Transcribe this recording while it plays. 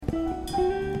Pause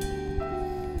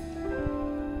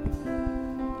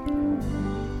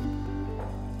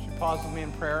with me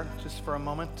in prayer just for a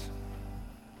moment.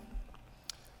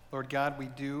 Lord God, we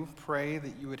do pray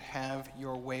that you would have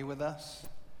your way with us.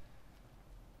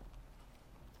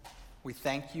 We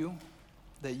thank you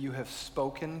that you have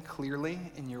spoken clearly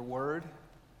in your word.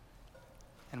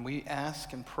 And we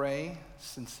ask and pray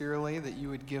sincerely that you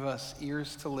would give us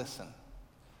ears to listen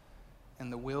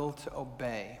and the will to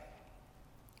obey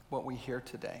what we hear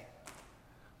today.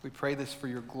 We pray this for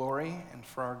your glory and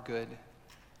for our good.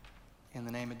 In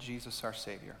the name of Jesus, our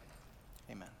Savior.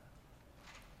 Amen.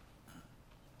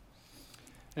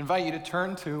 I invite you to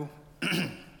turn to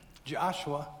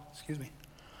Joshua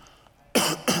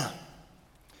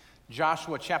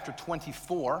chapter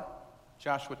 24,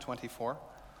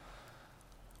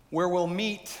 where we'll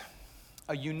meet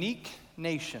a unique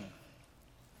nation.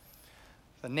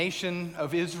 The nation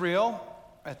of Israel,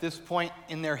 at this point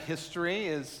in their history,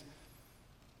 is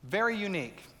very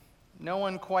unique. No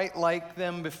one quite like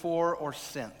them before or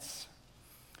since.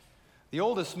 The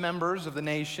oldest members of the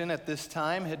nation at this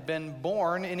time had been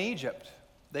born in Egypt.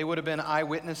 They would have been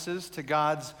eyewitnesses to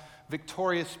God's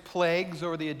victorious plagues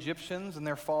over the Egyptians and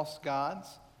their false gods.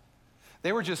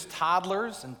 They were just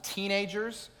toddlers and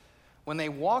teenagers when they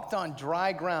walked on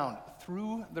dry ground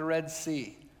through the Red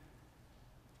Sea.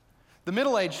 The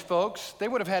middle-aged folks, they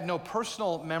would have had no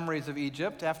personal memories of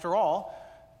Egypt. After all,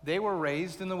 they were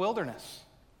raised in the wilderness.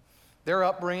 Their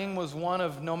upbringing was one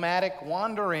of nomadic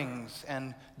wanderings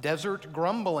and desert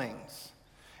grumblings.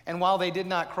 And while they did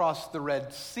not cross the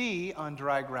Red Sea on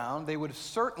dry ground, they would have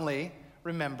certainly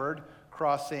remembered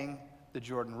crossing the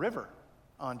Jordan River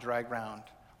on dry ground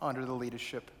under the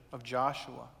leadership of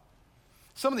Joshua.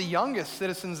 Some of the youngest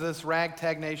citizens of this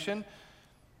ragtag nation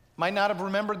might not have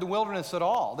remembered the wilderness at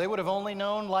all. They would have only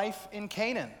known life in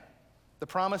Canaan, the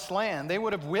promised land. They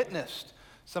would have witnessed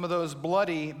some of those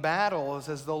bloody battles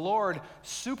as the Lord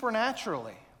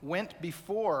supernaturally went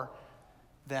before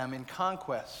them in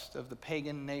conquest of the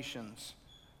pagan nations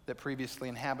that previously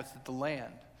inhabited the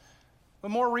land.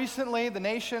 But more recently, the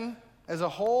nation as a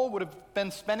whole would have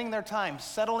been spending their time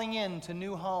settling into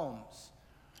new homes,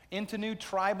 into new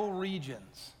tribal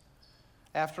regions.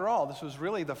 After all, this was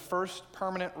really the first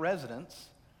permanent residence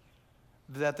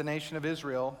that the nation of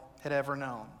Israel had ever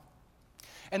known.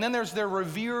 And then there's their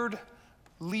revered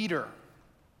leader,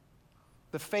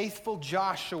 the faithful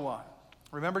Joshua.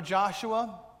 Remember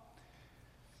Joshua?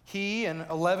 He and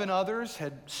 11 others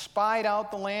had spied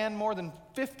out the land more than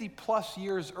 50 plus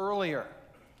years earlier.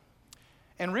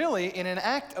 And really, in an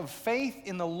act of faith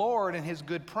in the Lord and his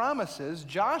good promises,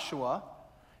 Joshua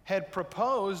had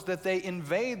proposed that they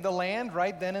invade the land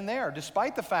right then and there,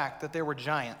 despite the fact that there were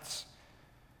giants.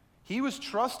 He was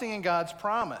trusting in God's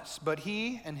promise, but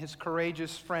he and his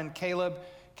courageous friend Caleb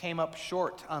came up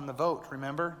short on the vote,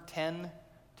 remember? 10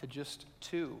 to just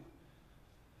 2.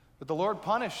 But the Lord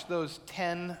punished those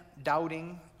 10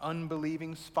 doubting,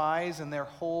 unbelieving spies and their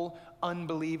whole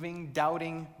unbelieving,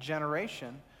 doubting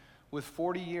generation with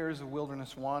 40 years of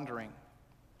wilderness wandering.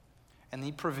 And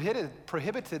he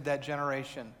prohibited that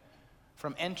generation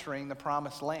from entering the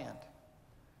promised land.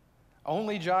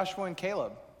 Only Joshua and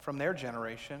Caleb from their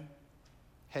generation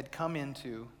had come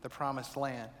into the promised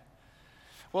land.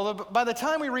 Well, by the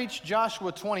time we reach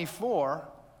Joshua 24,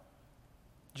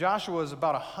 Joshua was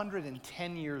about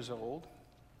 110 years old,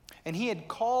 and he had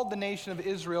called the nation of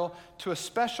Israel to a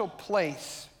special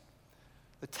place,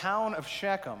 the town of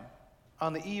Shechem,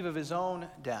 on the eve of his own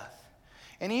death.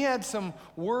 And he had some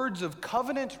words of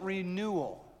covenant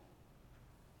renewal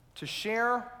to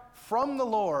share from the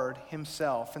Lord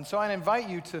himself. And so I invite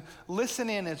you to listen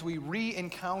in as we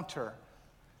re-encounter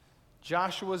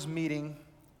Joshua's meeting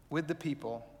with the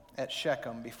people at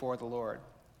Shechem before the Lord.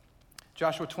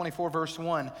 Joshua 24, verse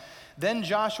 1. Then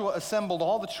Joshua assembled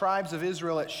all the tribes of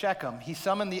Israel at Shechem. He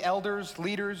summoned the elders,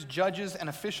 leaders, judges, and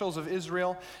officials of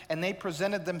Israel, and they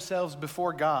presented themselves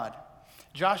before God.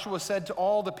 Joshua said to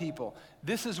all the people,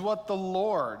 "This is what the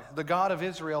Lord, the God of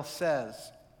Israel,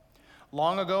 says.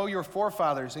 Long ago, your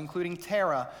forefathers, including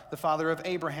Terah, the father of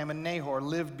Abraham and Nahor,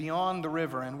 lived beyond the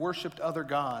river and worshipped other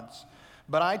gods.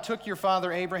 But I took your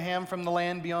father Abraham from the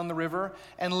land beyond the river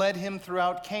and led him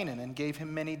throughout Canaan and gave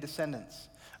him many descendants.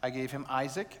 I gave him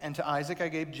Isaac, and to Isaac I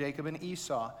gave Jacob and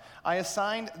Esau. I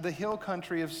assigned the hill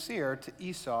country of Seir to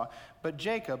Esau, but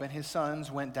Jacob and his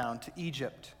sons went down to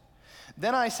Egypt.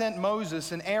 Then I sent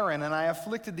Moses and Aaron, and I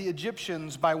afflicted the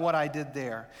Egyptians by what I did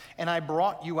there, and I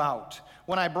brought you out.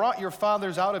 When I brought your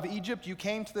fathers out of Egypt, you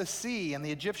came to the sea, and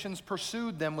the Egyptians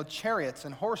pursued them with chariots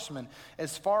and horsemen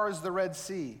as far as the Red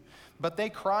Sea. But they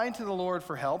cried to the Lord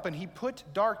for help, and he put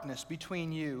darkness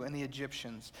between you and the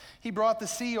Egyptians. He brought the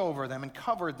sea over them and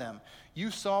covered them.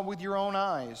 You saw with your own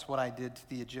eyes what I did to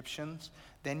the Egyptians.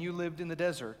 Then you lived in the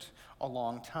desert a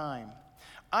long time.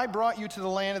 I brought you to the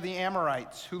land of the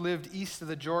Amorites, who lived east of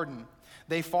the Jordan.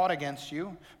 They fought against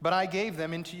you, but I gave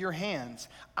them into your hands.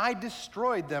 I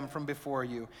destroyed them from before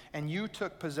you, and you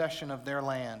took possession of their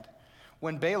land.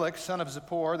 When Balak, son of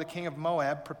Zippor, the king of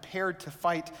Moab, prepared to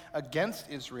fight against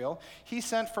Israel, he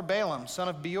sent for Balaam, son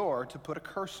of Beor, to put a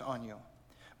curse on you.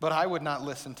 But I would not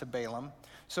listen to Balaam,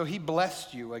 so he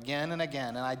blessed you again and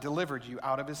again, and I delivered you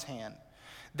out of his hand.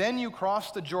 Then you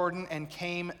crossed the Jordan and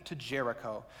came to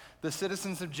Jericho. The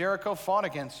citizens of Jericho fought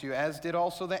against you, as did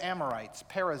also the Amorites,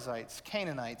 Perizzites,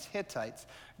 Canaanites, Hittites,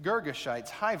 Girgashites,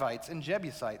 Hivites, and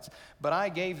Jebusites, but I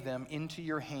gave them into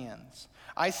your hands.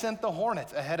 I sent the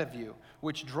hornet ahead of you,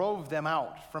 which drove them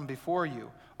out from before you,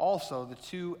 also the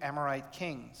 2 Amorite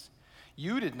kings.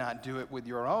 You did not do it with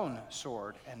your own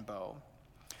sword and bow.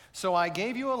 So I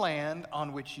gave you a land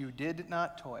on which you did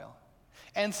not toil,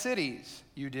 and cities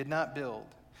you did not build.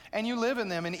 And you live in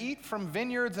them and eat from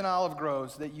vineyards and olive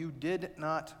groves that you did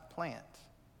not plant.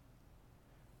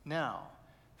 Now,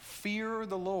 fear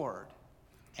the Lord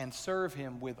and serve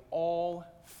him with all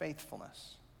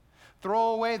faithfulness.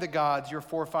 Throw away the gods your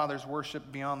forefathers worshipped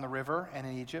beyond the river and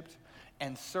in Egypt,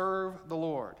 and serve the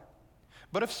Lord.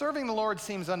 But if serving the Lord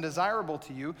seems undesirable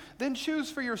to you, then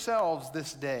choose for yourselves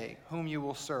this day whom you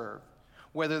will serve,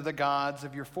 whether the gods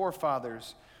of your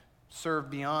forefathers serve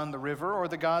beyond the river, or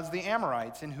the gods of the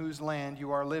Amorites in whose land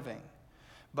you are living.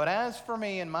 But as for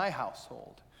me and my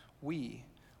household, we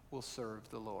will serve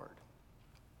the Lord.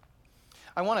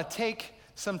 I want to take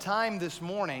some time this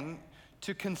morning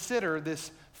to consider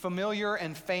this familiar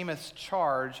and famous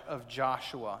charge of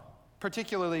Joshua,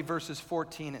 particularly verses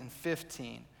 14 and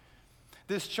 15.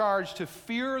 This charge to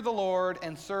fear the Lord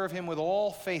and serve him with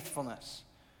all faithfulness,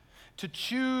 to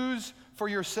choose for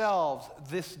yourselves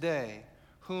this day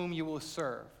whom you will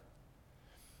serve.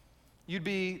 You'd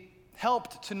be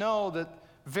helped to know that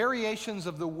variations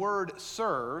of the word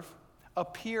serve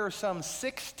appear some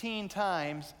 16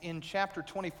 times in chapter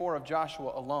 24 of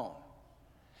Joshua alone.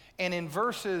 And in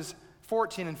verses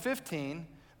 14 and 15,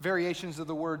 variations of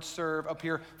the word serve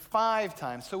appear 5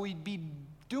 times. So we'd be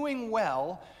doing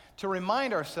well to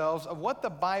remind ourselves of what the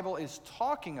Bible is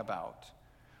talking about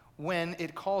when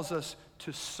it calls us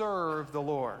to serve the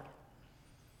Lord.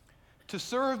 To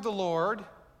serve the Lord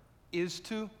is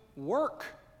to work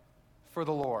for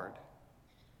the Lord,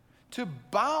 to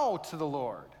bow to the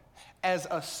Lord as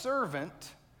a servant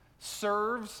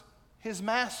serves his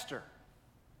master.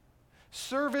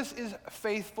 Service is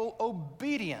faithful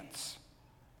obedience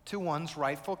to one's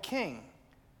rightful king.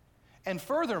 And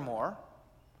furthermore,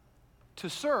 to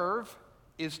serve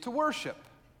is to worship.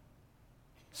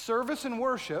 Service and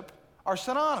worship are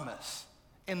synonymous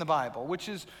in the Bible, which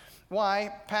is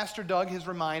why Pastor Doug has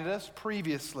reminded us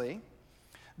previously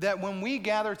that when we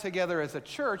gather together as a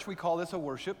church, we call this a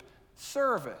worship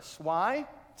service. Why?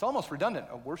 It's almost redundant,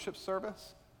 a worship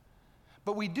service.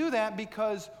 But we do that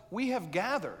because we have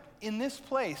gathered in this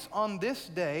place on this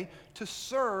day to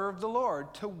serve the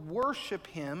Lord, to worship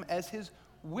him as his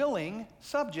willing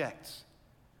subjects.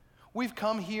 We've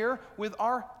come here with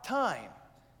our time.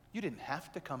 You didn't have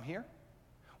to come here.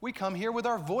 We come here with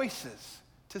our voices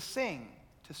to sing,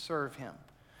 to serve him.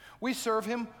 We serve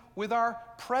him with our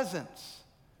presence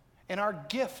and our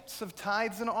gifts of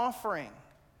tithes and offering.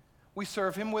 We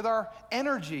serve him with our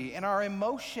energy and our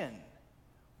emotion.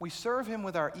 We serve him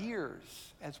with our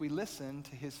ears as we listen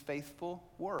to his faithful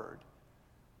word,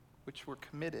 which we're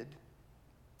committed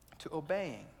to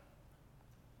obeying.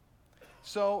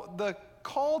 So the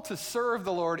call to serve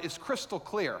the Lord is crystal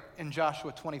clear in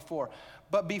Joshua 24.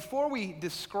 But before we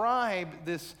describe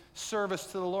this service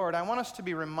to the Lord, I want us to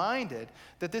be reminded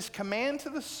that this command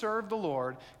to serve the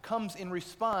Lord comes in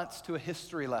response to a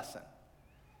history lesson.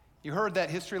 You heard that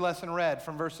history lesson read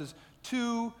from verses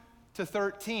 2 to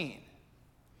 13.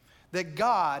 That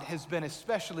God has been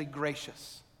especially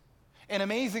gracious and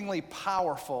amazingly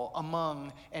powerful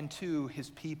among and to his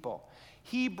people.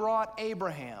 He brought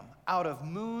Abraham out of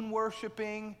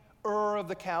moon-worshiping Ur of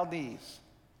the Chaldees.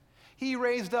 He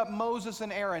raised up Moses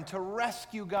and Aaron to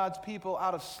rescue God's people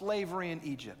out of slavery in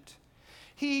Egypt.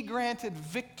 He granted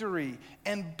victory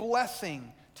and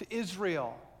blessing to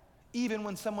Israel, even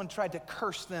when someone tried to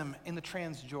curse them in the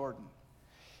Transjordan.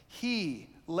 He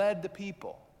led the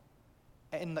people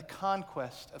in the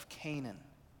conquest of Canaan.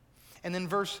 And then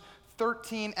verse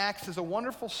 13 acts as a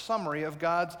wonderful summary of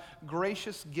God's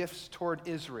gracious gifts toward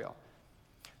Israel.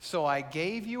 So I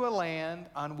gave you a land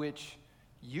on which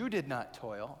you did not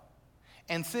toil,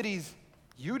 and cities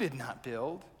you did not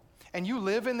build, and you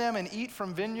live in them and eat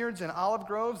from vineyards and olive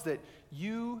groves that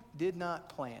you did not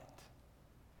plant.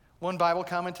 One Bible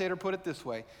commentator put it this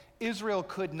way: Israel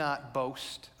could not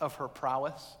boast of her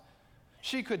prowess.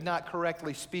 She could not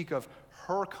correctly speak of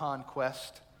her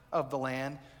conquest of the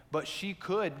land, but she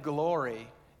could glory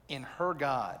in her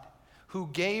God, who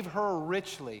gave her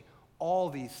richly all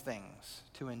these things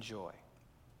to enjoy.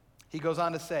 He goes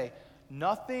on to say,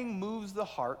 nothing moves the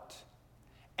heart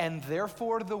and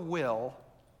therefore the will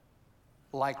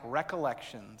like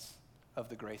recollections of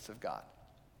the grace of God.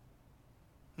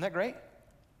 Isn't that great?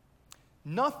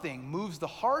 Nothing moves the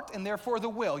heart and therefore the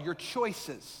will, your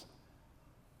choices,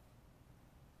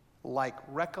 like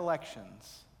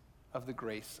recollections of the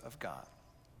grace of God.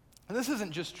 And this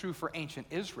isn't just true for ancient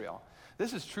Israel.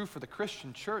 This is true for the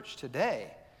Christian church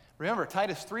today. Remember,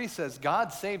 Titus 3 says,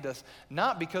 God saved us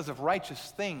not because of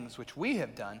righteous things which we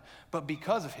have done, but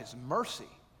because of his mercy.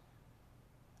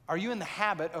 Are you in the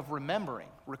habit of remembering,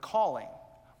 recalling,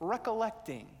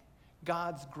 recollecting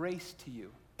God's grace to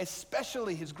you,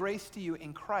 especially his grace to you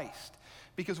in Christ?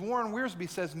 Because Warren Wiersbe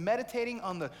says meditating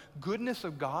on the goodness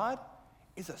of God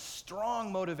is a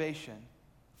strong motivation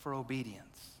for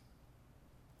obedience.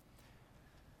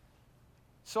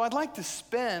 So I'd like to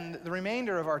spend the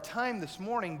remainder of our time this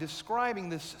morning describing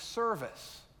this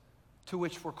service to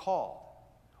which we're called.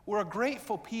 We're a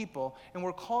grateful people, and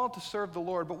we're called to serve the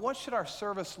Lord, but what should our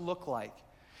service look like?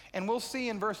 And we'll see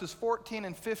in verses 14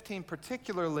 and 15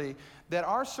 particularly that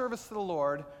our service to the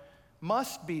Lord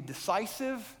must be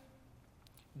decisive,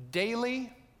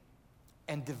 daily,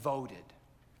 and devoted.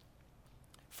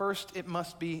 First, it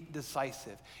must be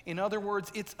decisive. In other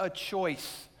words, it's a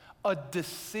choice, a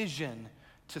decision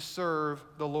to serve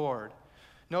the Lord.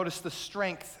 Notice the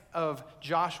strength of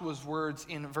Joshua's words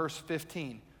in verse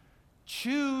 15.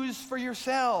 Choose for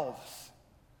yourselves.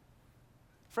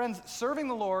 Friends, serving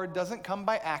the Lord doesn't come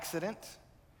by accident.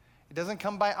 It doesn't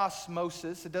come by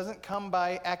osmosis. It doesn't come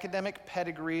by academic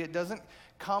pedigree. It doesn't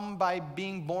come by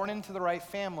being born into the right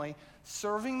family.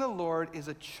 Serving the Lord is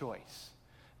a choice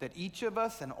that each of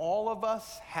us and all of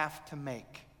us have to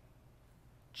make.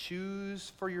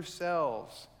 Choose for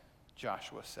yourselves,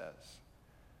 Joshua says.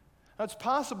 Now, it's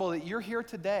possible that you're here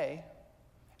today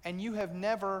and you have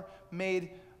never made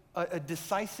a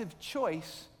decisive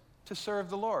choice to serve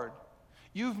the Lord.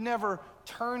 You've never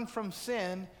turned from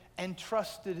sin and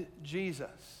trusted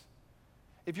Jesus.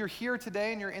 If you're here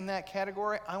today and you're in that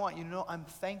category, I want you to know I'm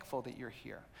thankful that you're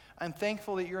here. I'm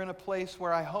thankful that you're in a place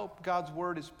where I hope God's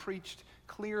word is preached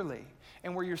clearly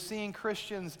and where you're seeing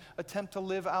Christians attempt to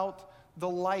live out the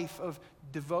life of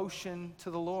devotion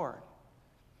to the Lord.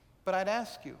 But I'd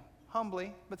ask you,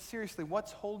 humbly, but seriously,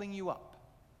 what's holding you up?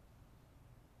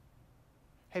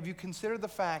 Have you considered the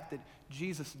fact that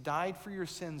Jesus died for your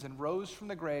sins and rose from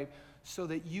the grave so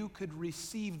that you could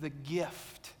receive the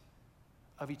gift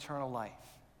of eternal life?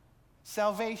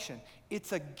 Salvation,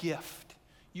 it's a gift.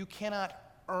 You cannot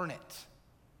earn it,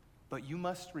 but you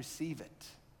must receive it.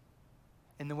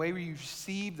 And the way you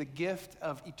receive the gift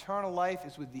of eternal life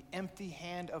is with the empty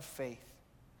hand of faith,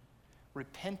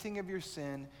 repenting of your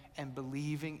sin and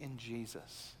believing in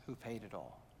Jesus who paid it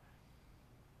all.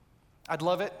 I'd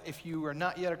love it if you are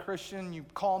not yet a Christian, you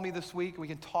call me this week, we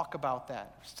can talk about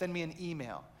that. Send me an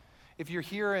email. If you're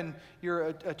here and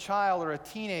you're a child or a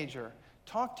teenager,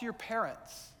 talk to your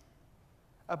parents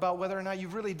about whether or not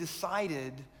you've really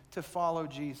decided to follow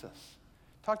Jesus.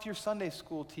 Talk to your Sunday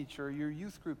school teacher, your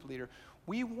youth group leader.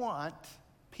 We want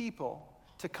people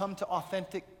to come to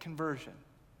authentic conversion.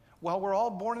 While we're all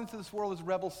born into this world as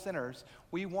rebel sinners,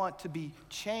 we want to be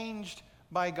changed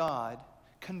by God,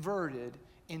 converted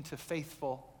into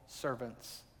faithful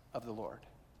servants of the Lord.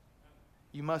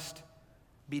 You must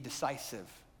be decisive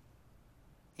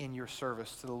in your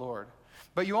service to the Lord.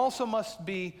 But you also must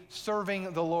be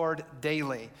serving the Lord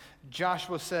daily.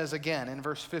 Joshua says again in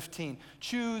verse 15,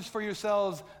 choose for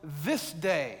yourselves this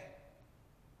day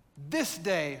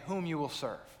whom you will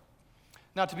serve.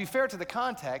 Now, to be fair to the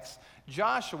context,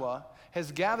 Joshua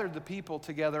has gathered the people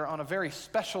together on a very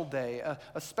special day,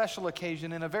 a special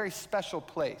occasion in a very special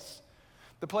place.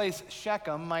 The place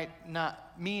Shechem might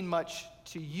not mean much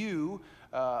to you,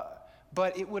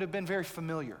 but it would have been very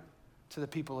familiar to the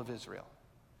people of Israel.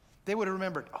 They would have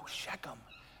remembered, oh, Shechem,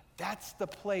 that's the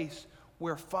place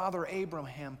where Father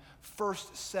Abraham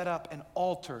first set up an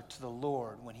altar to the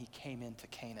Lord when he came into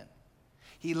Canaan.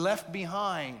 He left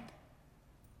behind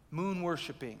moon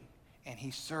worshiping and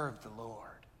he served the Lord.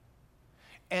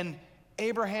 And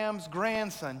Abraham's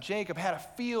grandson, Jacob, had a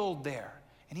field there,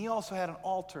 and he also had an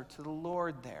altar to the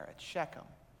Lord there at Shechem.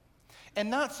 And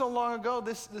not so long ago,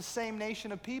 the same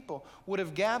nation of people would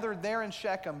have gathered there in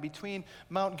Shechem between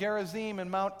Mount Gerizim and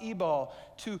Mount Ebal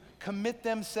to commit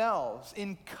themselves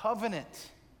in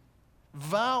covenant,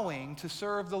 vowing to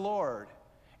serve the Lord.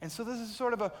 And so this is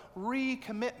sort of a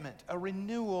recommitment, a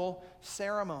renewal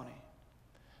ceremony.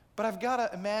 But I've got to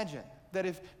imagine that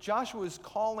if Joshua is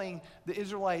calling the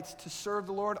Israelites to serve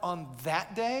the Lord on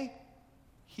that day,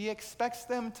 he expects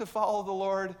them to follow the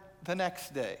Lord the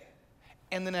next day,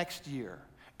 and the next year,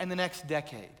 and the next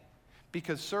decade.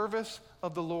 Because service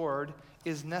of the Lord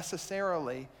is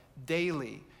necessarily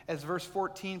daily. As verse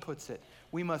 14 puts it,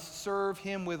 we must serve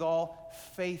him with all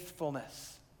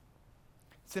faithfulness.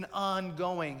 It's an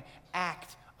ongoing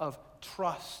act of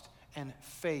trust and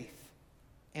faith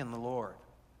in the Lord.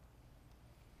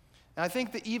 And I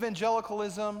think the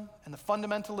evangelicalism and the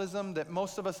fundamentalism that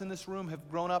most of us in this room have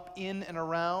grown up in and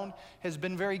around has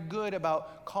been very good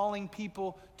about calling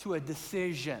people to a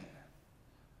decision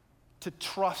to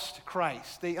trust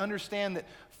Christ. They understand that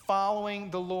following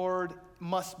the Lord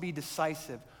must be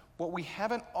decisive. What we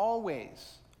haven't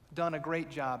always done a great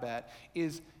job at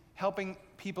is helping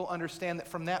people understand that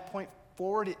from that point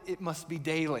forward, it must be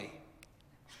daily.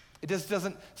 It just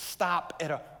doesn't stop at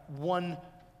a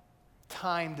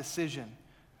one-time decision.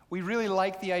 We really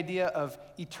like the idea of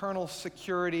eternal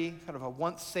security, kind of a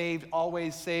once saved,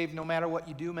 always saved, no matter what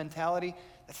you do mentality.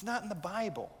 That's not in the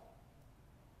Bible.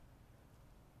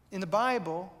 In the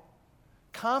Bible,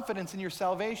 confidence in your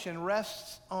salvation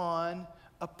rests on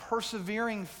a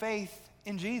persevering faith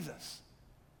in Jesus.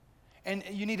 And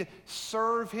you need to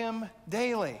serve him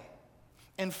daily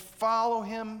and follow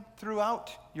him throughout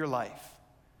your life,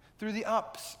 through the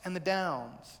ups and the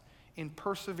downs, in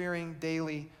persevering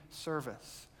daily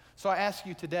service. So I ask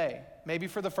you today, maybe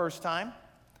for the first time,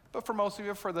 but for most of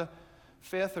you for the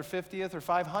 5th or 50th or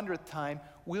 500th time,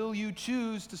 will you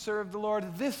choose to serve the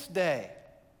Lord this day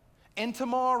and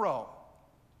tomorrow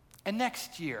and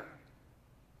next year?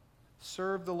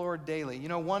 Serve the Lord daily. You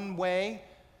know, one way,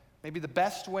 maybe the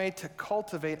best way to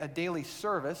cultivate a daily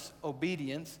service,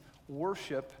 obedience,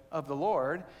 worship of the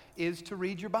Lord is to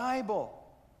read your Bible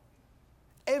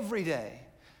every day.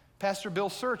 Pastor Bill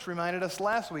Search reminded us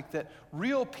last week that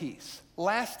real peace,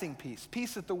 lasting peace,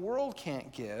 peace that the world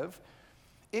can't give,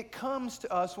 it comes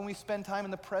to us when we spend time in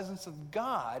the presence of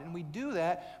God, and we do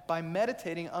that by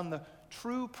meditating on the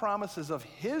true promises of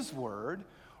his word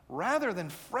rather than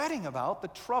fretting about the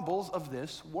troubles of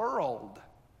this world,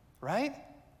 right?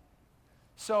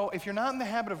 So if you're not in the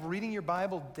habit of reading your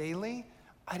Bible daily,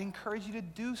 I'd encourage you to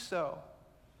do so.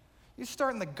 You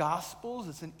start in the Gospels.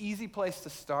 It's an easy place to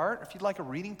start. If you'd like a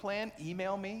reading plan,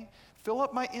 email me. Fill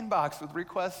up my inbox with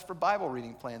requests for Bible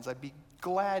reading plans. I'd be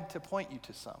glad to point you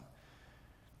to some.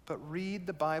 But read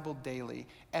the Bible daily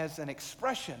as an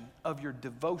expression of your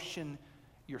devotion,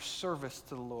 your service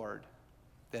to the Lord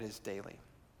that is daily.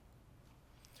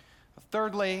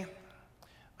 Thirdly,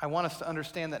 I want us to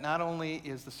understand that not only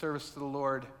is the service to the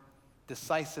Lord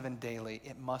decisive and daily,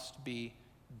 it must be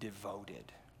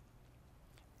devoted.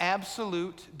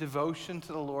 Absolute devotion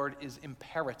to the Lord is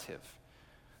imperative.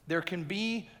 There can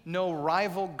be no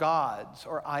rival gods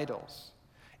or idols.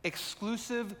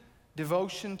 Exclusive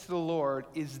devotion to the Lord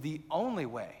is the only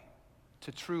way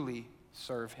to truly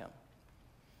serve him.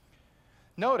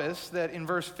 Notice that in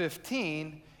verse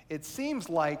 15, it seems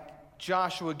like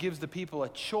Joshua gives the people a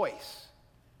choice.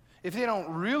 If they don't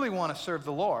really want to serve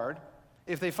the Lord,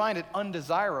 if they find it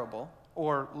undesirable,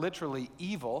 or literally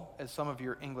evil, as some of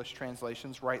your English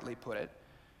translations rightly put it,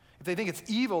 if they think it's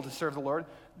evil to serve the Lord,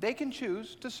 they can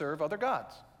choose to serve other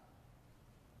gods.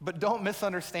 But don't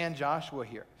misunderstand Joshua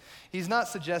here. He's not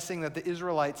suggesting that the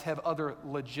Israelites have other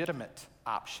legitimate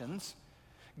options,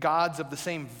 gods of the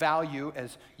same value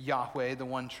as Yahweh, the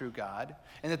one true God,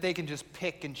 and that they can just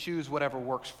pick and choose whatever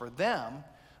works for them.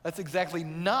 That's exactly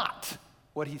not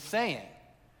what he's saying.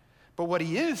 But what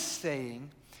he is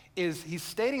saying is he's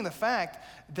stating the fact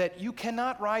that you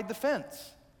cannot ride the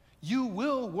fence. You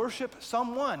will worship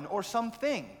someone or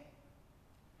something.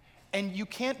 And you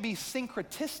can't be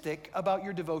syncretistic about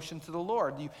your devotion to the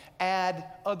Lord. You add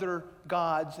other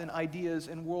gods and ideas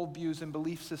and worldviews and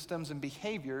belief systems and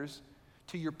behaviors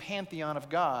to your pantheon of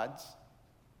gods.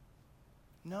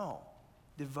 No.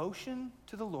 Devotion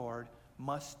to the Lord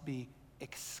must be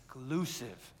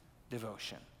exclusive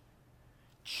devotion.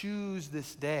 Choose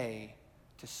this day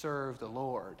to serve the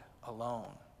Lord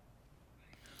alone.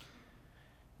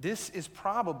 This is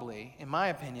probably, in my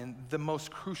opinion, the most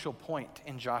crucial point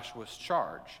in Joshua's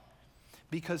charge.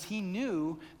 because he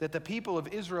knew that the people of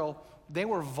Israel, they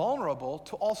were vulnerable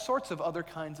to all sorts of other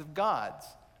kinds of gods.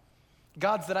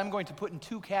 Gods that I'm going to put in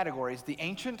two categories, the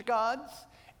ancient gods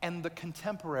and the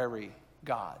contemporary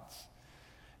gods.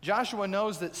 Joshua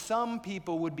knows that some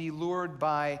people would be lured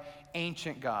by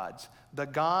ancient gods, the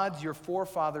gods your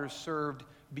forefathers served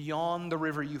beyond the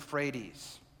river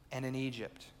Euphrates and in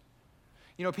Egypt.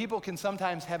 You know, people can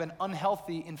sometimes have an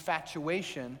unhealthy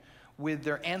infatuation with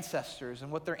their ancestors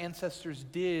and what their ancestors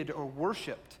did or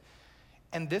worshiped.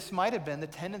 And this might have been the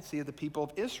tendency of the people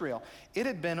of Israel. It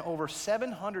had been over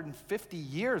 750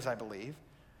 years, I believe,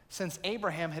 since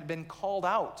Abraham had been called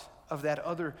out of that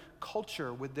other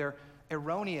culture with their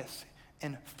erroneous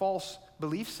and false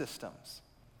belief systems.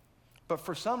 But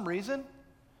for some reason,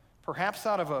 perhaps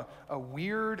out of a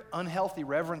weird, unhealthy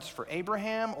reverence for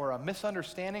Abraham or a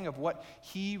misunderstanding of what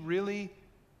he really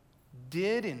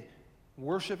did in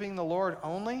worshiping the Lord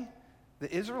only,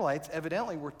 the Israelites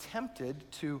evidently were tempted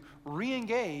to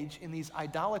re-engage in these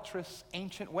idolatrous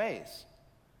ancient ways.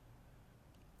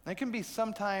 It can be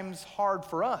sometimes hard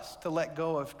for us to let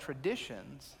go of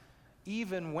traditions,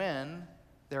 even when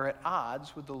they're at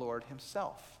odds with the Lord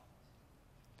himself.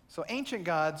 So ancient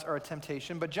gods are a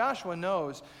temptation, but Joshua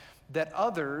knows that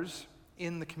others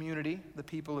in the community, the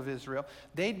people of Israel,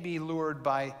 they'd be lured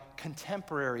by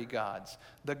contemporary gods,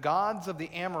 the gods of the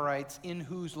Amorites in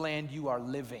whose land you are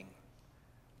living.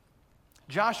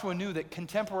 Joshua knew that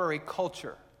contemporary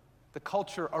culture, the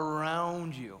culture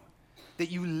around you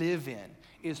that you live in,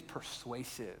 is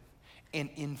persuasive and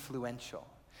influential.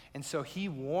 And so he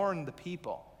warned the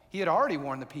people. He had already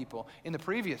warned the people in the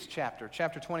previous chapter,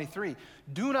 chapter 23,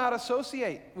 do not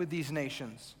associate with these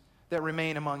nations that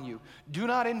remain among you. Do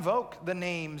not invoke the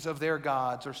names of their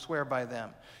gods or swear by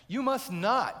them. You must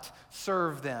not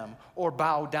serve them or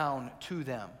bow down to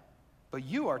them, but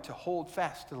you are to hold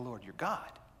fast to the Lord your God,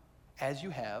 as you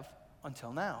have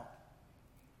until now.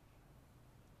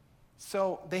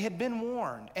 So they had been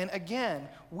warned. And again,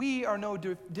 we are no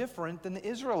different than the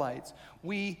Israelites.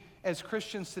 We, as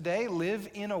Christians today, live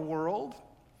in a world,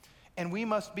 and we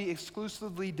must be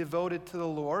exclusively devoted to the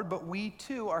Lord, but we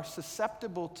too are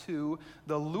susceptible to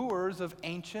the lures of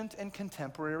ancient and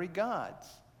contemporary gods.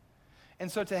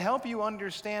 And so to help you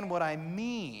understand what I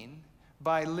mean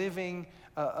by living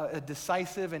a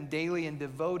decisive and daily and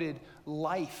devoted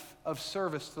life of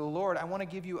service to the Lord, I want to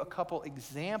give you a couple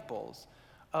examples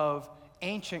of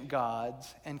ancient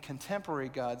gods and contemporary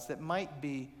gods that might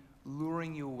be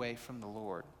luring you away from the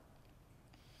Lord.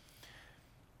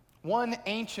 One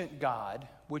ancient god,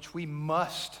 which we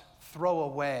must throw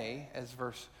away, as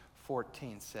verse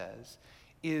 14 says,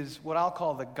 is what I'll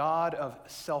call the god of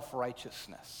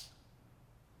self-righteousness.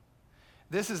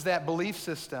 This is that belief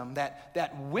system,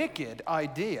 that wicked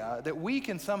idea that we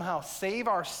can somehow save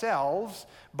ourselves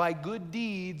by good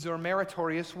deeds or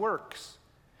meritorious works.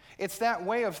 It's that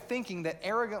way of thinking that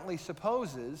arrogantly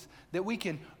supposes that we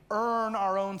can earn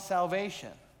our own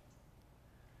salvation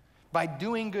by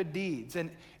doing good deeds.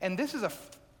 And this is a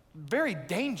very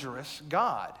dangerous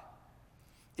God.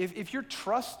 If you're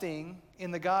trusting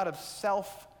in the God of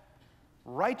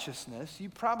self-righteousness, you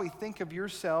probably think of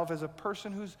yourself as a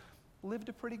person who's lived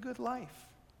a pretty good life.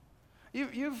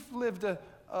 You've lived a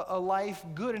life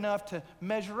good enough to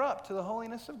measure up to the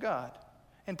holiness of God.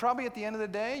 And probably at the end of the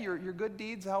day, your good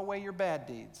deeds outweigh your bad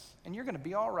deeds. And you're going to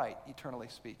be all right, eternally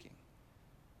speaking.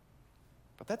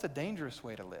 But that's a dangerous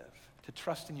way to live, to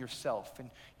trust in yourself and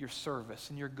your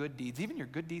service and your good deeds, even your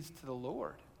good deeds to the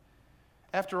Lord.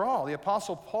 After all, the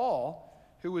Apostle Paul,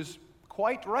 who was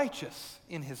quite righteous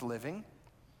in his living,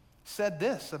 said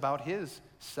this about his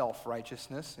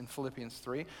self-righteousness in Philippians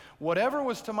 3, "Whatever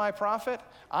was to my profit,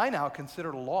 I now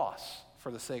consider loss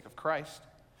for the sake of Christ.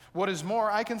 What is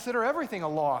more, I consider everything a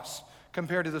loss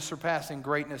compared to the surpassing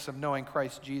greatness of knowing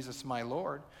Christ Jesus my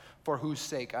Lord, for whose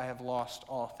sake I have lost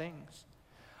all things.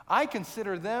 I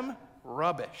consider them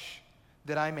rubbish,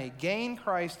 that I may gain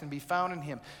Christ and be found in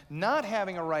him, not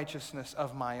having a righteousness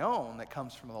of my own that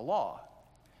comes from the law,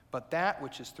 but that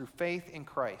which is through faith in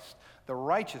Christ, the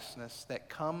righteousness that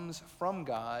comes from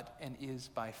God and is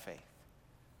by faith."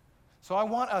 So I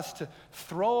want us to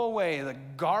throw away the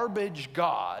garbage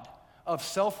god of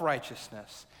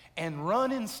self-righteousness and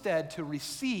run instead to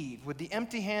receive with the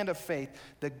empty hand of faith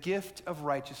the gift of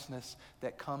righteousness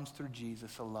that comes through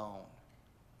Jesus alone.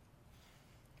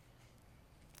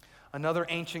 Another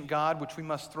ancient god which we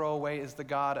must throw away is the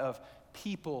god of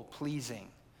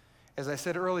people-pleasing. As I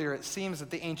said earlier, it seems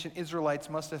that the ancient Israelites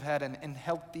must have had an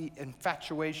unhealthy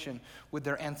infatuation with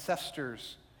their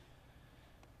ancestors.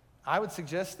 I would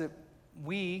suggest that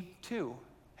we, too,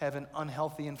 have an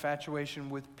unhealthy infatuation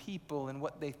with people and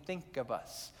what they think of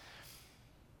us.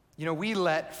 We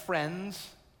let friends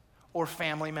or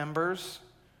family members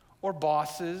or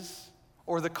bosses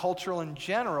or the culture in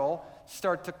general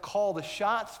start to call the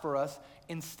shots for us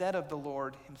instead of the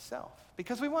Lord himself,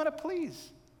 because we want to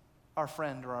please our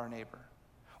friend or our neighbor.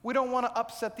 We don't want to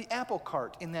upset the apple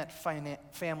cart in that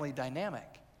family dynamic.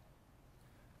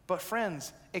 But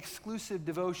friends, exclusive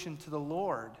devotion to the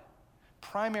Lord,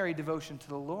 primary devotion to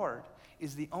the Lord,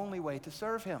 is the only way to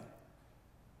serve him.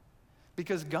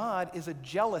 Because God is a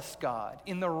jealous God,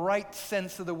 in the right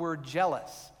sense of the word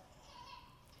jealous.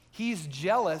 He's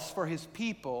jealous for his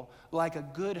people like a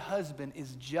good husband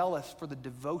is jealous for the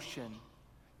devotion,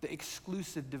 the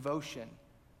exclusive devotion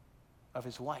of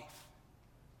his wife.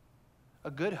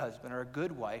 A good husband or a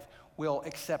good wife will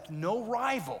accept no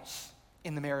rivals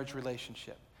in the marriage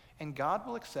relationship. And God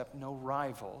will accept no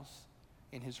rivals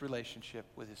in his relationship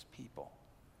with his people.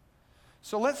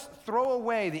 So let's throw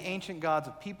away the ancient gods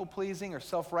of people-pleasing or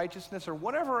self-righteousness or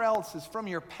whatever else is from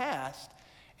your past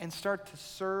and start to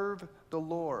serve the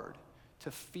Lord,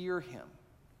 to fear him.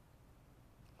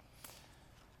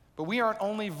 But we aren't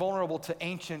only vulnerable to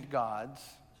ancient gods,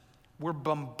 we're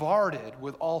bombarded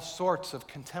with all sorts of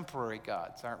contemporary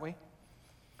gods, aren't we?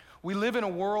 We live in a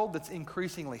world that's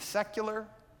increasingly secular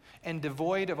and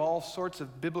devoid of all sorts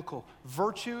of biblical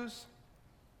virtues.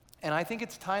 And I think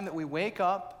it's time that we wake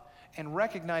up and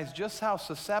recognize just how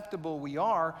susceptible we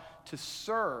are to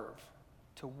serve,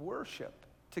 to worship,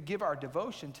 to give our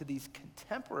devotion to these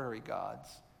contemporary gods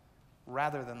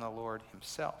rather than the Lord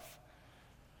himself.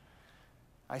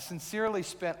 I sincerely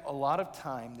spent a lot of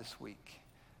time this week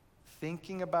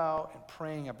thinking about and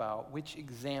praying about which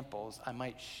examples I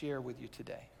might share with you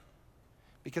today.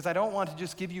 Because I don't want to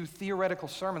just give you theoretical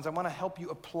sermons. I want to help you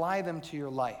apply them to your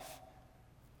life.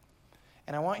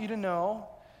 And I want you to know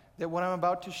that what I'm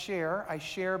about to share, I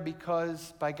share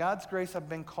because by God's grace I've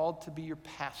been called to be your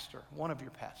pastor, one of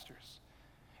your pastors.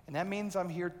 And that means I'm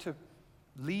here to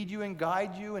lead you and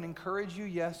guide you and encourage you,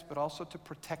 yes, but also to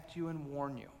protect you and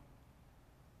warn you.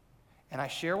 And I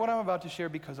share what I'm about to share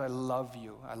because I love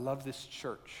you. I love this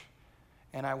church.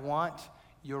 And I want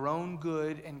your own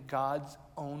good and God's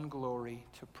own glory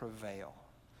to prevail.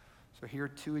 So here are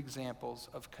two examples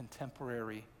of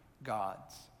contemporary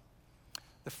gods.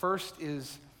 The first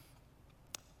is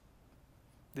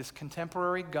this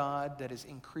contemporary God that is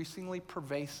increasingly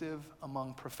pervasive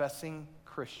among professing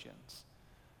Christians,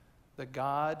 the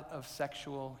God of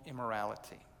sexual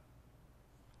immorality.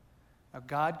 Now,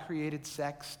 God created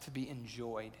sex to be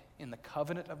enjoyed in the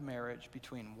covenant of marriage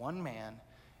between one man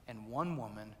and one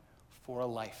woman for a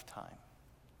lifetime.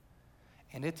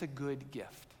 And it's a good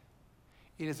gift.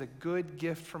 It is a good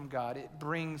gift from God. It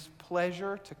brings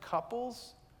pleasure to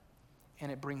couples, and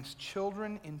it brings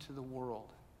children into the world.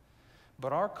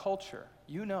 But our culture,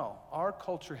 our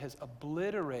culture has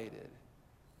obliterated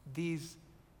these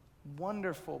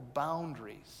wonderful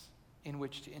boundaries in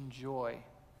which to enjoy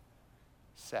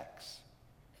sex.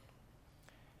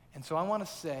 And so I want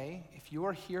to say, if you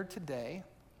are here today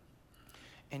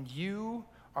and you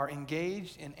are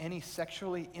engaged in any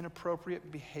sexually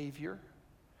inappropriate behavior,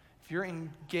 if you're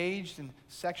engaged in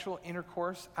sexual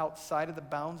intercourse outside of the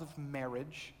bounds of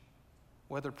marriage,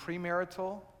 whether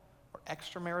premarital or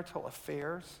extramarital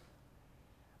affairs,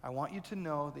 I want you to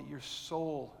know that your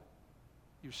soul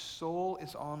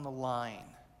is on the line.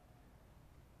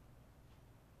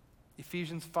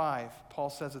 Ephesians 5, Paul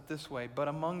says it this way, "But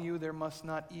among you there must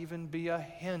not even be a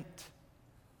hint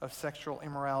of sexual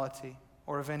immorality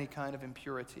or of any kind of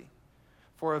impurity.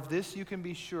 For of this you can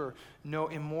be sure, no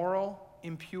immoral,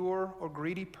 impure, or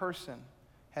greedy person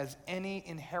has any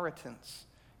inheritance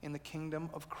in the kingdom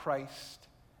of Christ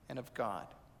and of God."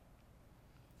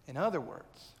 In other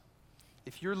words,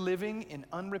 if you're living in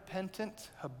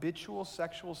unrepentant, habitual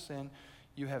sexual sin,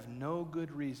 you have no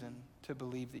good reason to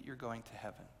believe that you're going to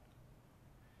heaven.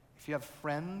 If you have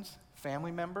friends,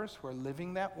 family members who are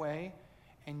living that way,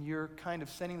 and you're kind of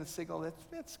sending the signal that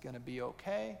it's going to be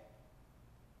okay,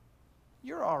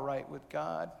 you're all right with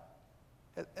God.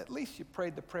 At least you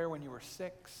prayed the prayer when you were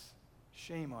 6.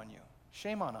 Shame on you.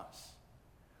 Shame on us.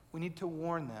 We need to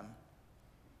warn them.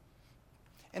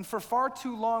 And for far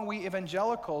too long, we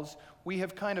evangelicals, we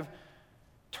have kind of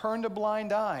turned a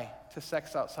blind eye to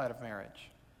sex outside of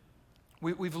marriage.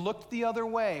 We've looked the other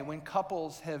way when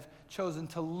couples have chosen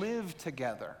to live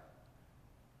together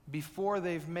before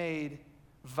they've made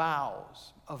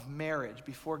vows of marriage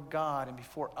before God and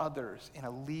before others in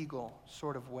a legal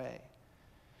sort of way.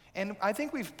 And I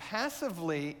think we've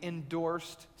passively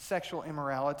endorsed sexual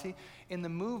immorality in the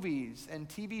movies and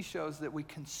TV shows that we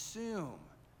consume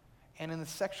and in the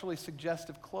sexually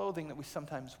suggestive clothing that we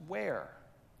sometimes wear.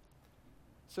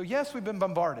 So yes, we've been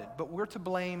bombarded, but we're to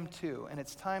blame too. And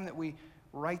it's time that we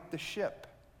right the ship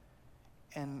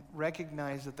and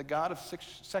recognize that the God of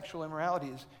sexual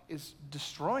immorality is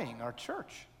destroying our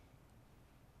church.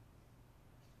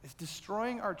 It's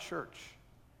destroying our church.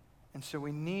 And so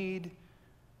we need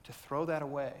to throw that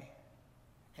away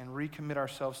and recommit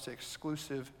ourselves to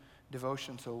exclusive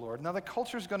devotion to the Lord. Now, the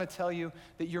culture is going to tell you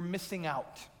that you're missing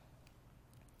out,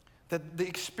 that the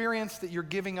experience that you're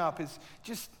giving up is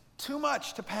just too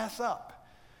much to pass up.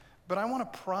 But I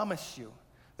want to promise you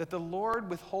that the Lord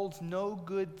withholds no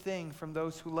good thing from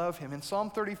those who love him. In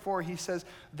Psalm 34, he says,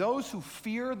 "Those who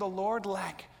fear the Lord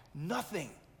lack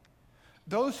nothing.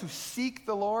 Those who seek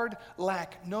the Lord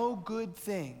lack no good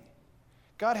thing."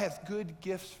 God has good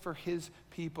gifts for his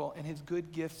people, and his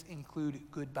good gifts include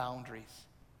good boundaries.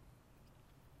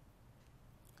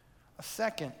 A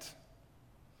second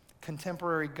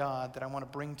contemporary God that I want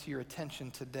to bring to your attention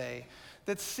today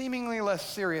that's seemingly less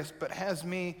serious but has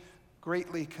me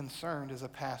greatly concerned as a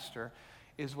pastor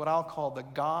is what I'll call the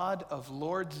God of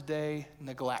Lord's Day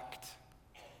neglect.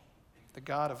 The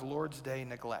God of Lord's Day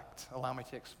neglect. Allow me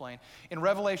to explain. In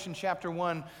Revelation chapter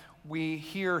 1, we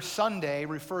hear Sunday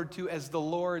referred to as the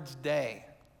Lord's Day,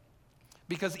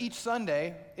 because each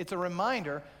Sunday it's a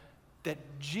reminder that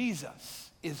Jesus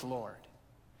is Lord.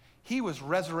 He was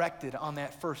resurrected on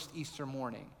that first Easter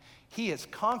morning. He has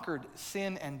conquered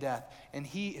sin and death, and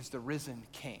he is the risen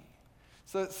King.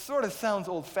 So it sort of sounds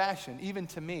old-fashioned, even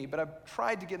to me, but I've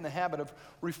tried to get in the habit of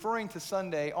referring to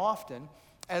Sunday often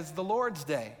as the Lord's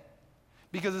Day,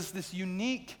 because it's this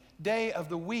unique day of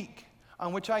the week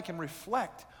on which I can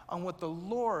reflect on what the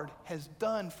Lord has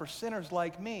done for sinners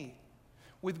like me,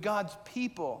 with God's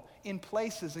people in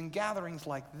places and gatherings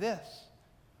like this.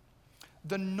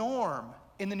 The norm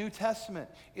in the New Testament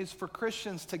is for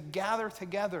Christians to gather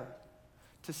together,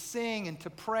 to sing and to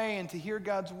pray and to hear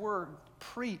God's word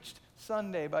preached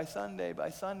Sunday by Sunday by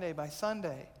Sunday by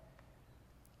Sunday.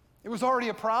 It was already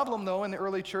a problem, though, in the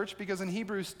early church, because in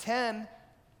Hebrews 10,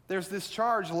 there's this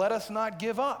charge, "Let us not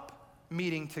give up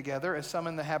meeting together, as some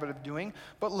in the habit of doing,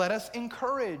 but let us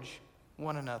encourage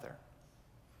one another."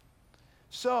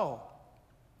 So,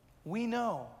 we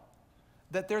know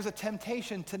that there's a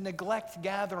temptation to neglect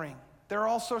gathering. There are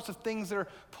all sorts of things that are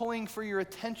pulling for your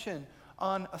attention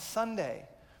on a Sunday.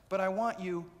 But I want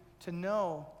you to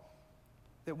know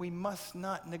that we must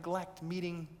not neglect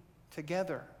meeting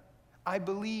together. I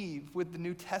believe with the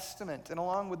New Testament and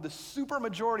along with the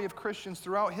supermajority of Christians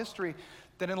throughout history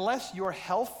that unless your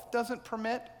health doesn't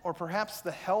permit, or perhaps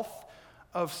the health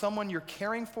of someone you're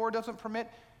caring for doesn't permit,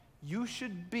 you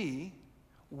should be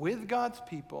with God's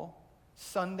people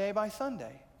Sunday by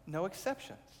Sunday, no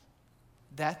exceptions.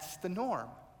 That's the norm.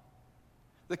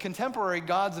 The contemporary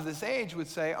gods of this age would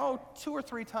say, 2 or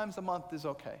 3 times a month is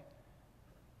okay.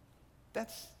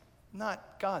 That's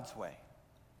not God's way.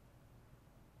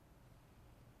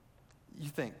 You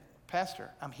think,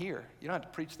 "Pastor, I'm here. You don't have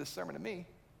to preach this sermon to me."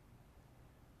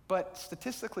 But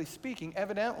statistically speaking,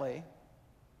 evidently,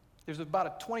 there's about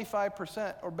a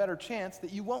 25% or better chance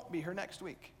that you won't be here next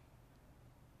week.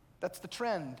 That's the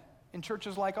trend in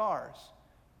churches like ours.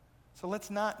 So let's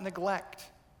not neglect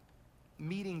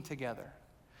meeting together.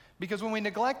 Because when we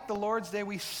neglect the Lord's Day,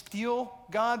 we steal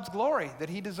God's glory that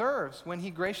he deserves when he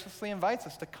graciously invites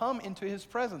us to come into his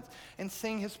presence and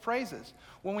sing his praises.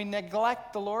 When we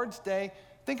neglect the Lord's Day,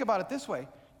 think about it this way.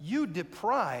 You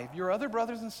deprive your other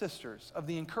brothers and sisters of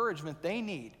the encouragement they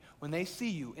need when they see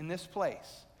you in this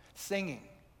place, singing,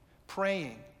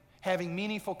 praying, having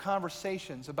meaningful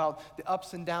conversations about the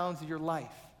ups and downs of your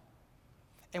life.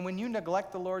 And when you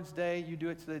neglect the Lord's Day, you do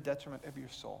it to the detriment of your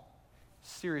soul.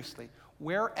 Seriously,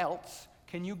 where else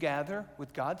can you gather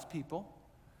with God's people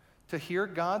to hear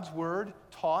God's word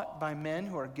taught by men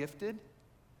who are gifted?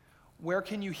 Where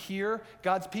can you hear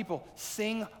God's people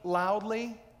sing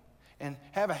loudly and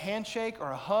have a handshake or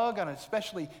a hug on an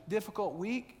especially difficult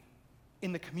week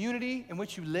in the community in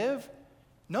which you live?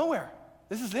 Nowhere.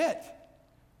 This is it.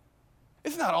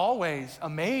 It's not always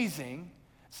amazing.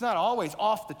 It's not always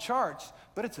off the charts,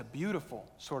 but it's a beautiful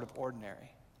sort of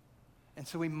ordinary. And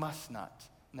so we must not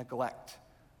neglect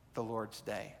the Lord's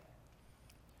Day.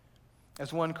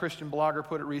 As one Christian blogger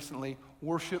put it recently,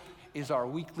 worship is our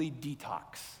weekly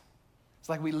detox. It's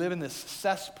like we live in this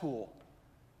cesspool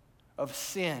of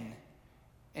sin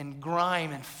and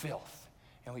grime and filth,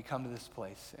 and we come to this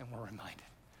place and we're reminded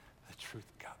of the truth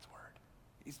of God's word.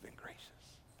 He's been gracious.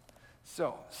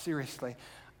 So, seriously,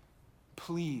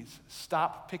 please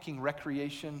stop picking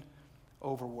recreation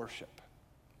over worship.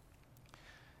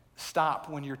 Stop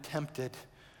when you're tempted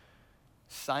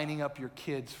signing up your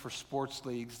kids for sports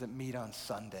leagues that meet on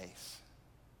Sundays.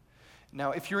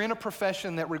 Now, if you're in a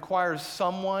profession that requires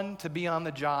someone to be on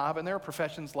the job, and there are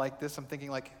professions like this, I'm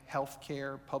thinking like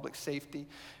healthcare, public safety,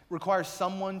 requires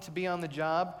someone to be on the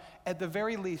job, at the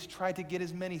very least, try to get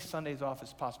as many Sundays off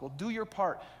as possible. Do your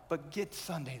part, but get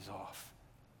Sundays off.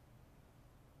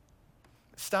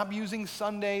 Stop using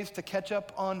Sundays to catch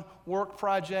up on work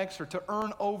projects or to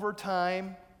earn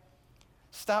overtime.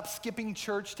 Stop skipping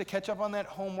church to catch up on that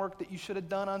homework that you should have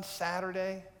done on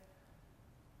Saturday.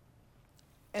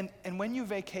 And when you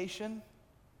vacation,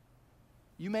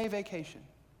 you may vacation.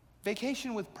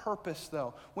 Vacation with purpose,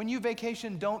 though. When you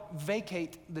vacation, don't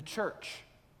vacate the church.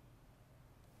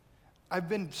 I've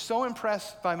been so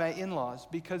impressed by my in-laws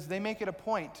because they make it a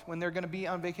point when they're going to be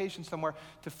on vacation somewhere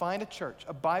to find a church,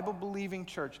 a Bible-believing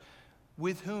church,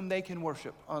 with whom they can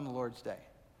worship on the Lord's Day.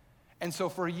 And so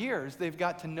for years, they've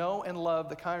got to know and love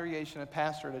the congregation and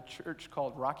pastor at a church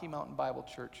called Rocky Mountain Bible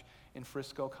Church in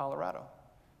Frisco, Colorado.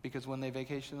 Because when they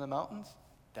vacation in the mountains,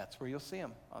 that's where you'll see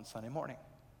them on Sunday morning.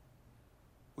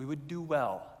 We would do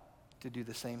well to do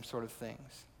the same sort of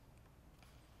things.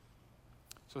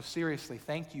 So seriously,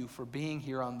 thank you for being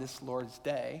here on this Lord's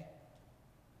Day.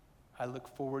 I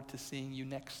look forward to seeing you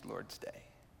next Lord's Day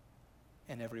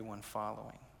and everyone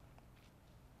following.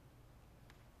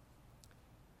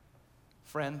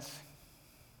 Friends,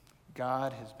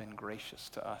 God has been gracious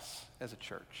to us as a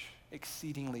church,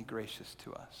 exceedingly gracious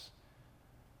to us.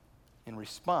 In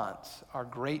response, our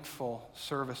grateful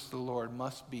service to the Lord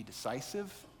must be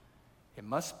decisive, it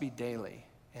must be daily,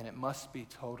 and it must be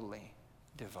totally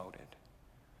devoted.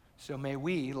 So may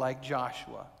we, like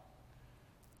Joshua,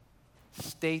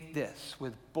 state this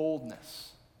with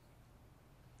boldness.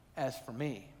 As for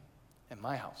me and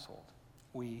my household,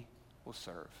 we will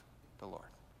serve the Lord.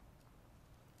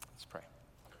 Let's pray.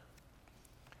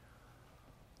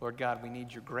 Lord God, we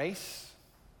need your grace.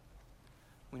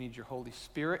 We need your Holy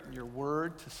Spirit and your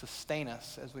word to sustain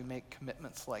us as we make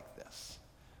commitments like this.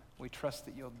 We trust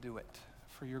that you'll do it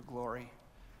for your glory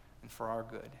and for our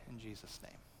good. In Jesus'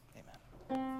 name, amen.